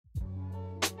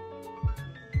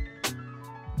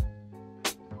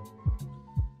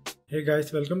Hey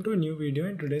guys, welcome to a new video.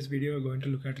 In today's video, we're going to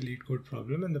look at a Leetcode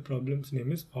problem, and the problem's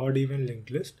name is odd even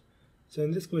linked list. So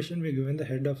in this question, we're given the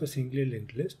head of a singly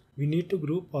linked list. We need to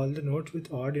group all the nodes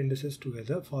with odd indices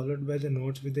together, followed by the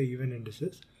nodes with the even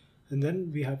indices, and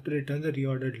then we have to return the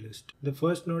reordered list. The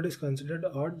first node is considered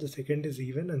odd, the second is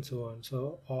even, and so on.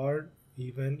 So odd,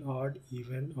 even, odd,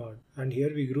 even, odd. And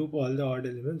here we group all the odd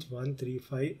elements. 1, 3,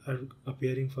 5 are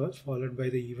appearing first, followed by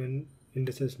the even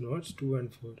indices nodes 2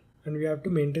 and 4. And we have to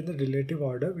maintain the relative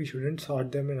order. We shouldn't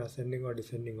sort them in ascending or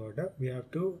descending order. We have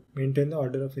to maintain the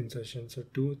order of insertion. So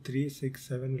 2, 3, 6,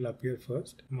 7 will appear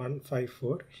first. 1, 5,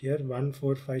 4. Here 1,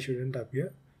 4, 5 shouldn't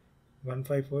appear. 1,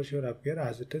 5, 4 should appear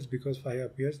as it is because 5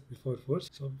 appears before 4.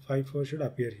 So 5, 4 should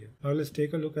appear here. Now let's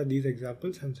take a look at these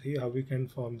examples and see how we can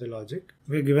form the logic.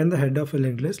 We're given the head of a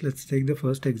linked list. Let's take the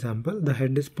first example. The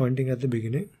head is pointing at the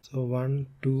beginning. So 1,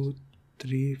 2,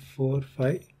 3, 4,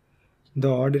 5. The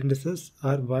odd indices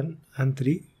are 1 and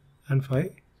 3 and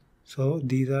 5. So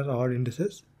these are odd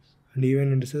indices, and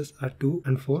even indices are 2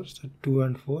 and 4. So 2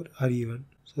 and 4 are even.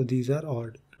 So these are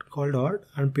odd, called odd,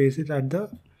 and place it at the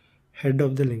head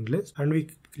of the linked list. And we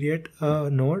create a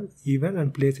node even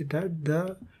and place it at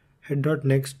the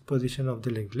head.next position of the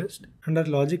linked list. And our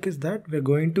logic is that we're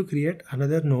going to create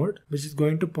another node which is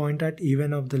going to point at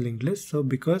even of the linked list. So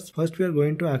because first we are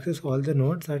going to access all the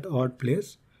nodes at odd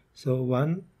place. So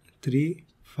 1, 3,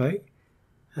 5,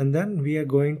 and then we are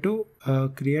going to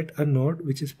create a node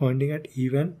which is pointing at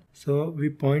even. So we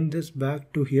point this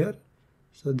back to here.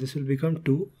 So this will become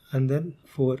 2 and then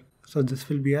 4. So this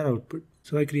will be our output.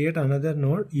 So I create another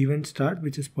node even start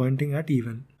which is pointing at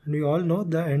even. And we all know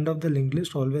the end of the linked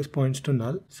list always points to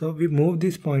null. So we move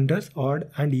these pointers odd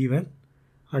and even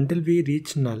until we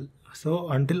reach null. So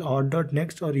until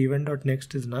odd.next or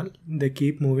even.next is null, they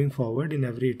keep moving forward in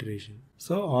every iteration.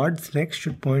 So odds next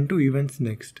should point to evens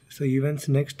next. So evens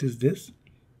next is this.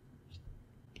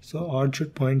 So odd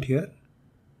should point here.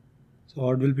 So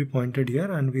odd will be pointed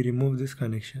here, and we remove this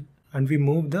connection. And we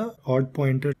move the odd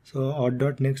pointer. So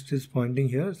odd.next is pointing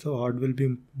here. So odd will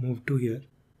be moved to here.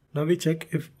 Now we check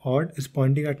if odd is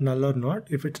pointing at null or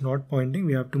not. If it's not pointing,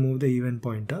 we have to move the even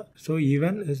pointer. So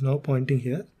even is now pointing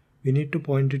here. We need to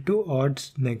point it to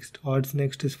odds next. Odds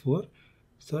next is 4.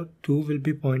 So 2 will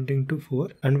be pointing to 4,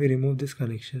 and we remove this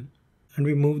connection. And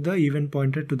we move the even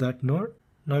pointer to that node.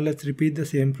 Now let's repeat the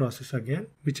same process again.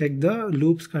 We check the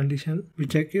loops condition. We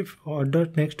check if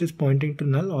odd.next is pointing to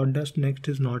null, odd.next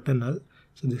is not a null.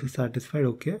 So this is satisfied,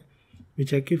 okay. We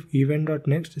check if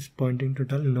even.next is pointing to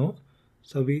null, no.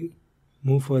 So we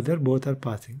move further, both are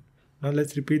passing. Now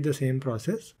let's repeat the same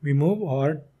process. We move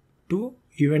odd to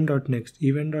even.next.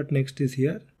 Even.next is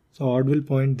here. So odd will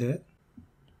point there.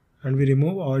 And we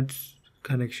remove odd's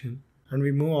connection, and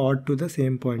we move odd to the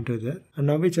same pointer there. And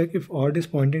now we check if odd is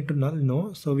pointing to null,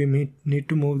 no. So we need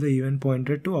to move the even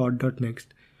pointer to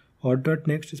odd.next.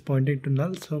 Odd.next is pointing to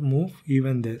null, so move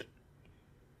even there.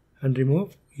 And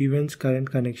remove even's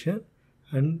current connection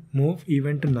and move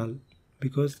even to null,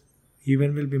 because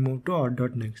even will be moved to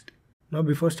odd.next. Now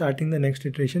before starting the next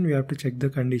iteration, we have to check the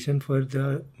condition for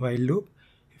the while loop.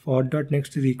 If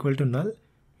odd.next is equal to null,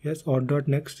 yes,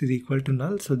 odd.next is equal to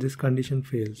null, so this condition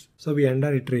fails. So we end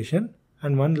our iteration,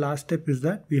 and one last step is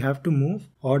that we have to move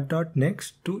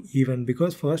odd.next to even,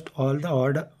 because first all the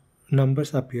odd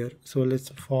numbers appear. So let's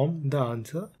form the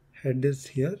answer. Head is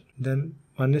here, then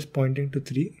 1 is pointing to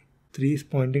 3, 3 is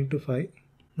pointing to 5.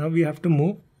 Now we have to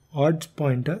move odds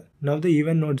pointer. Now the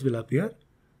even nodes will appear.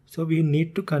 So we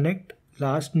need to connect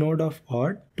last node of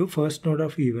odd to first node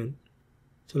of even.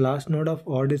 So last node of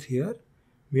odd is here.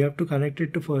 We have to connect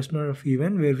it to first node of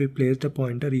even, where we place the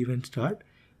pointer even start.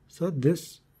 So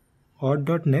this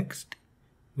odd.next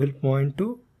will point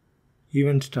to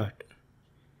even start.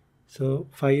 So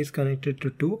 5 is connected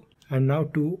to 2, and now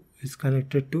 2 is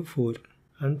connected to 4.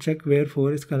 And check where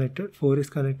 4 is connected. 4 is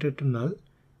connected to null.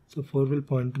 So 4 will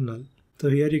point to null. So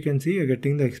here you can see you're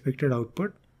getting the expected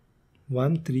output.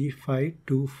 1, 3, 5,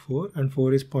 2, 4, and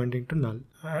 4 is pointing to null.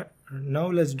 Now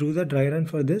let's do the dry run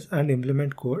for this and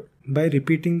implement code by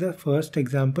repeating the first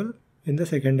example in the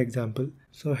second example.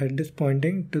 So head is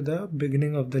pointing to the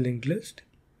beginning of the linked list.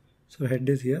 So head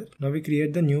is here. Now we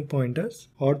create the new pointers.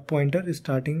 Odd pointer is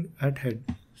starting at head.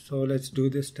 So let's do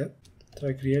this step. So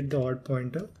I create the odd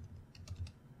pointer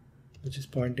which is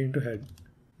pointing to head.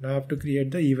 Now I have to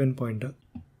create the even pointer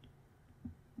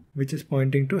which is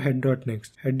pointing to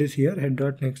head.next. Head is here,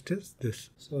 head.next is this.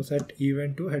 So set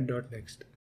even to head.next.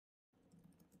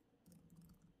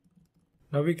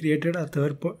 Now we created a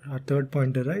third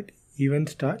pointer, right? Even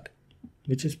start,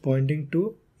 which is pointing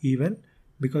to even,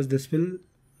 because this will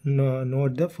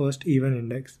note the first even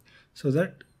index, so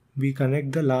that we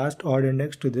connect the last odd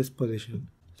index to this position.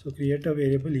 So create a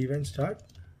variable even start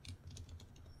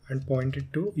and point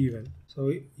it to even.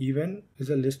 So even is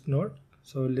a list node.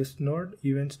 So list node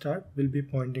even start will be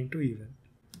pointing to even.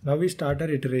 Now we start our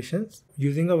iterations.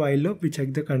 Using a while loop, we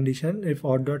check the condition if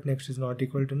odd.next is not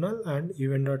equal to null and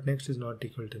even.next is not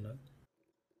equal to null.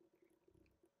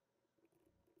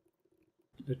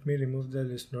 Let me remove the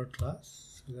list node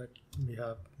class so that we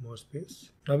have more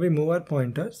space. Now we move our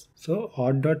pointers. So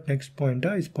odd.next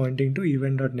pointer is pointing to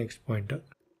even.next pointer.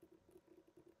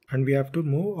 And we have to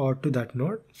move odd to that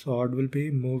node. So odd will be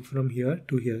moved from here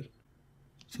to here.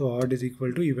 So odd is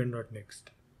equal to even.next.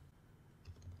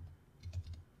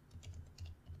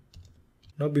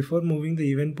 Now before moving the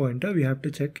even pointer, we have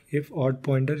to check if odd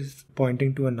pointer is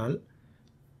pointing to a null.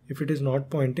 If it is not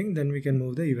pointing, then we can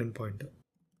move the even pointer.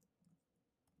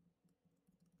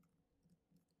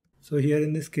 So here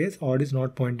in this case, odd is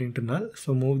not pointing to null.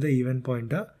 So move the even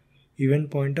pointer. Even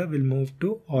pointer will move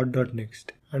to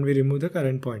odd.next and we remove the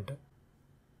current pointer.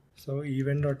 So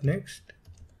even.next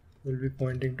will be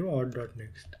pointing to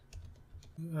odd.next.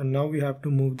 And now we have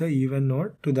to move the even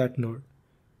node to that node.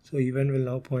 So even will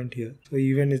now point here. So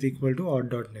even is equal to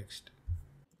odd.next.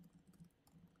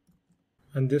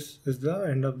 And this is the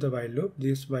end of the while loop.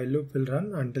 This while loop will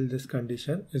run until this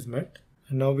condition is met.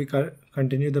 And now we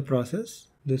continue the process.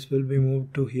 This will be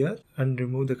moved to here and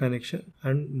remove the connection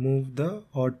and move the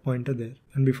odd pointer there.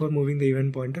 And before moving the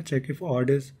even pointer, check if odd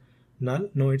is null.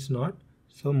 No, it's not.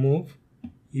 So move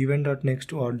even.next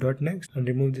to odd.next and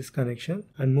remove this connection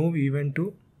and move even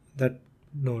to that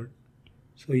node.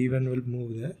 So even will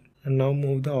move there. And now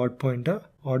move the odd pointer.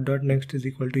 Odd.next is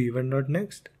equal to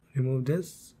even.next. Remove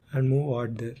this and move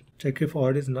odd there. Check if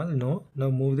odd is null. No. Now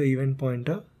move the even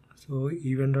pointer. So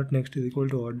even.next is equal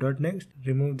to odd.next.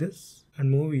 Remove this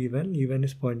and move even. Even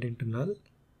is pointing to null.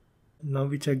 Now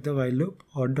we check the while loop.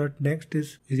 Odd.next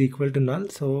is equal to null.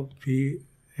 So we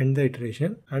end the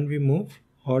iteration and we move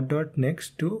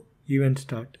odd.next to even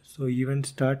start. So even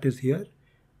start is here.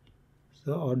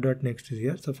 So odd.next is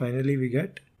here. So finally we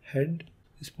get head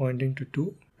is pointing to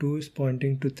 2. 2 is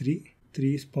pointing to 3.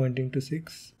 3 is pointing to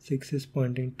 6. 6 is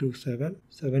pointing to 7.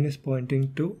 7 is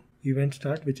pointing to even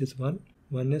start, which is 1.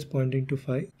 1 is pointing to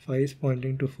 5, 5 is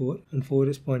pointing to 4 and 4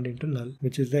 is pointing to null,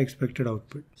 which is the expected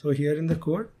output. So here in the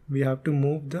code, we have to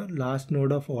move the last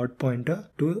node of odd pointer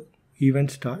to even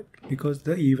start because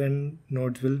the even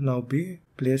nodes will now be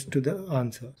placed to the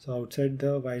answer. So outside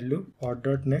the while loop,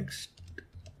 odd.next,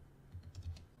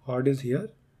 odd is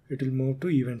here, it will move to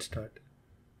even start.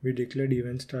 We declared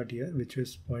even start here, which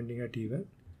is pointing at even.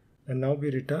 And now we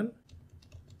return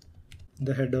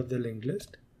the head of the linked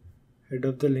list. Head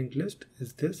of the linked list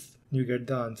is this. You get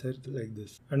the answer like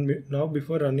this. And now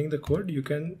before running the code, you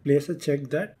can place a check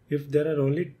that if there are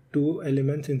only 2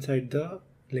 elements inside the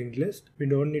linked list, we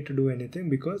don't need to do anything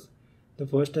because the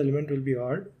first element will be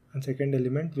odd and second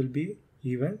element will be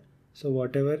even. So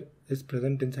whatever is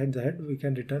present inside the head, we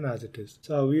can return as it is.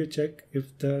 So how you check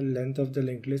if the length of the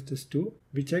linked list is 2?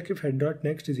 We check if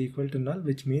head.next is equal to null,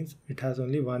 which means it has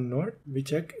only one node. We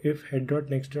check if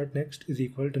head.next.next is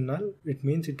equal to null, it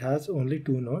means it has only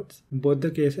 2 nodes. In both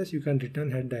the cases, you can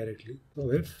return head directly.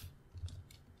 So if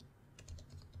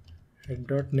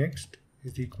head.next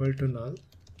is equal to null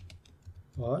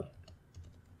or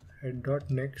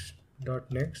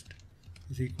head.next.next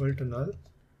is equal to null,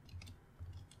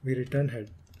 we return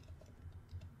head.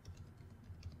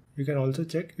 You can also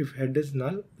check if head is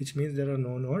null, which means there are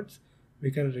no nodes,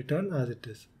 we can return as it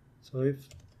is. So if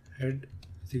head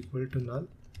is equal to null,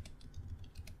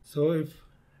 so if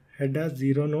head has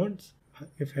 0 nodes,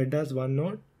 if head has 1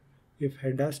 node, if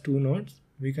head has 2 nodes,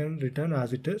 we can return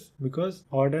as it is because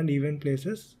odd and even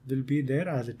places will be there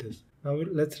as it is. Now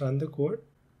let's run the code.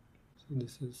 So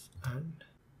this is and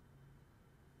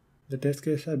the test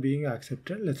cases are being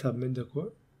accepted. Let's submit the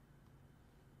code.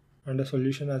 And a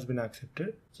solution has been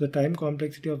accepted. So the time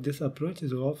complexity of this approach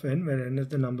is O of n, where n is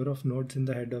the number of nodes in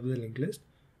the head of the linked list,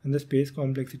 and the space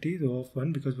complexity is O of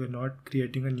 1 because we're not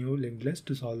creating a new linked list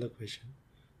to solve the question.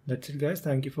 That's it guys,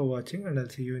 thank you for watching and I'll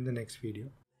see you in the next video.